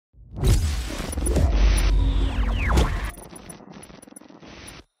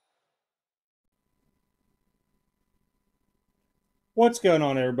What's going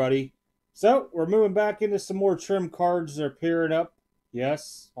on, everybody? So, we're moving back into some more trim cards that are appearing up,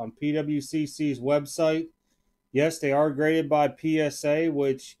 yes, on PWCC's website. Yes, they are graded by PSA,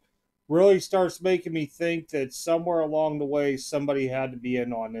 which really starts making me think that somewhere along the way somebody had to be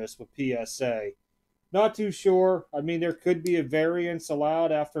in on this with PSA. Not too sure. I mean, there could be a variance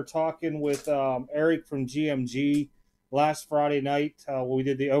allowed after talking with Eric from GMG last Friday night when we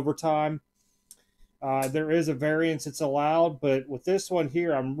did the overtime. There is a variance that's allowed, but with this one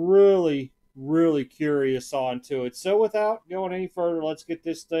here, I'm really curious onto it. So without going any further, let's get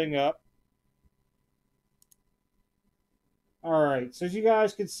this thing up. All right, so as you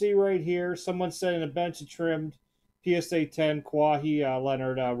guys can see right here, someone's setting a bunch of trimmed PSA 10 Kawhi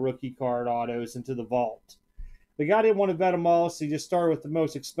Leonard rookie card autos into the vault. The guy didn't want to vet them all, so he just started with the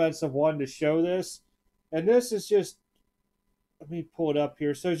most expensive one to show this. And this is just, let me pull it up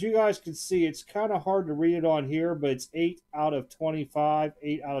here. So as you guys can see, it's kind of hard to read it on here, but it's 8 out of 25,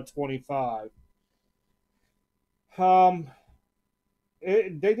 8 out of 25.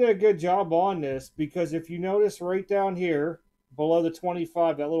 They did a good job on this because if you notice right down here, below the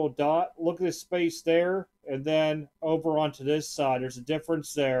 25, that little dot, look at the space there, and then over onto this side, there's a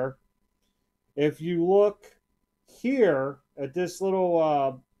difference there. If you look here at this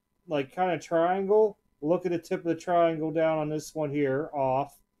little, like kind of triangle, look at the tip of the triangle down on this one here,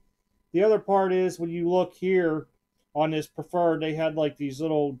 off. The other part is when you look here on this preferred, they had like these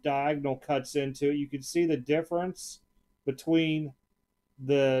little diagonal cuts into it. You can see the difference between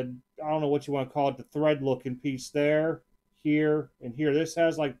the, I don't know what you want to call it, the thread looking piece there, here, and here. This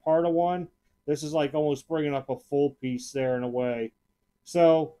has like part of one. This is like almost bringing up a full piece there in a way.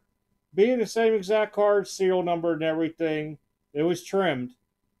 So, being the same exact card, serial number and everything, it was trimmed.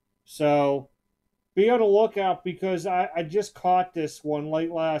 So, be on the lookout because I just caught this one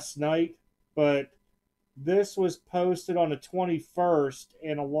late last night, but this was posted on the 21st,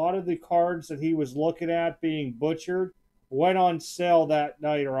 and a lot of the cards that he was looking at being butchered went on sale that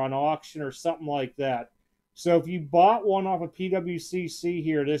night or on auction or something like that. So if you bought one off of PWCC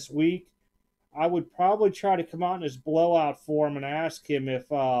here this week, I would probably try to come out in his blowout form and ask him if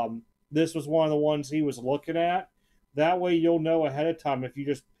this was one of the ones he was looking at. That way you'll know ahead of time if you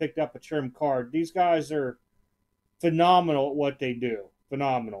just picked up a trim card. These guys are phenomenal at what they do.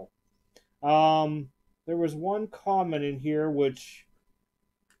 Phenomenal. There was one comment in here which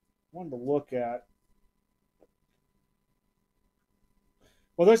I wanted to look at.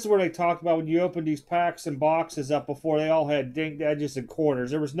 Well, this is where they talked about when you open these packs and boxes up before, they all had dinged edges and corners.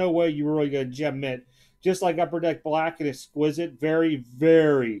 There was no way you were really going to gem mint. Just like Upper Deck Black and Exquisite,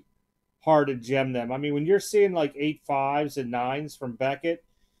 very hard to gem them. I mean, when you're seeing like 8.5s and 9s from Beckett,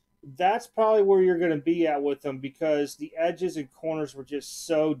 that's probably where you're going to be at with them because the edges and corners were just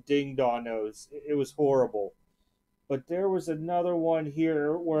so dinged on those. It was horrible. But there was another one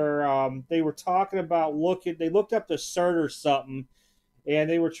here where they were talking about they looked up the Cert or something, and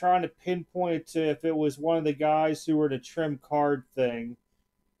they were trying to pinpoint it to if it was one of the guys who were in a trim card thing.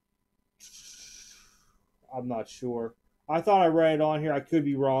 I'm not sure. I thought I read it on here. I could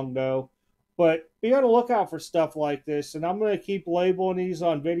be wrong, though. But be on the lookout for stuff like this. And I'm going to keep labeling these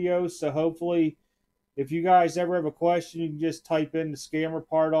on videos. So hopefully, if you guys ever have a question, you can just type in the scammer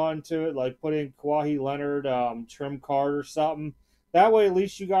part onto it. Like put in Kawhi Leonard trim card or something. That way, at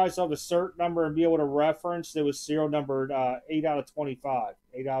least you guys have a cert number and be able to reference. It was serial numbered 8 out of 25.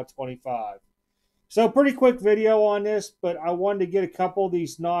 8 out of 25. So pretty quick video on this, but I wanted to get a couple of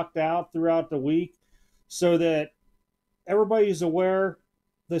these knocked out throughout the week so that everybody's aware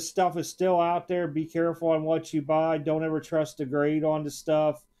this stuff is still out there. Be careful on what you buy. Don't ever trust the grade on the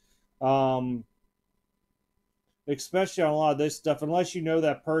stuff. Especially on a lot of this stuff, unless you know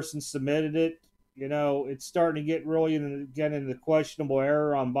that person submitted it. You know, it's starting to get really get into questionable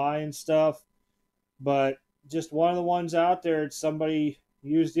error on buying stuff. But just one of the ones out there, it's somebody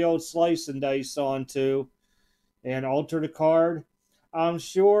used the old slice and dice onto and altered a card. I'm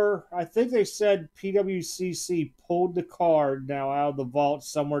sure, I think they said PWCC pulled the card now out of the vault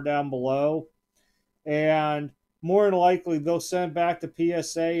somewhere down below. And more than likely, they'll send it back to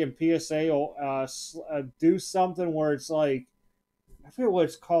PSA, and PSA will do something where it's like, I forget what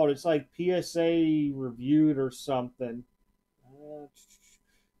it's called. It's like PSA reviewed or something.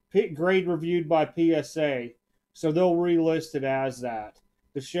 Grade reviewed by PSA. So they'll relist it as that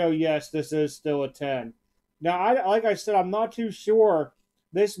to show, yes, this is still a 10. Now, like I said, I'm not too sure.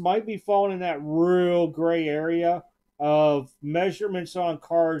 This might be falling in that real gray area of measurements on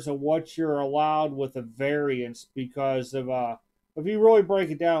cards and what you're allowed with a variance because of, if you really break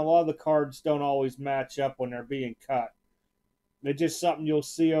it down, a lot of the cards don't always match up when they're being cut. It's just something you'll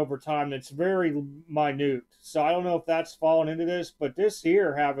see over time that's very minute. So I don't know if that's fallen into this, but this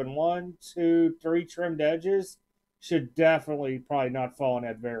here having 1, 2, 3 trimmed edges should definitely probably not fall in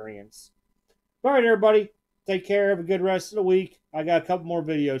that variance. All right, everybody. Take care. Have a good rest of the week. I got a couple more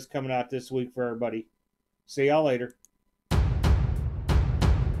videos coming out this week for everybody. See y'all later.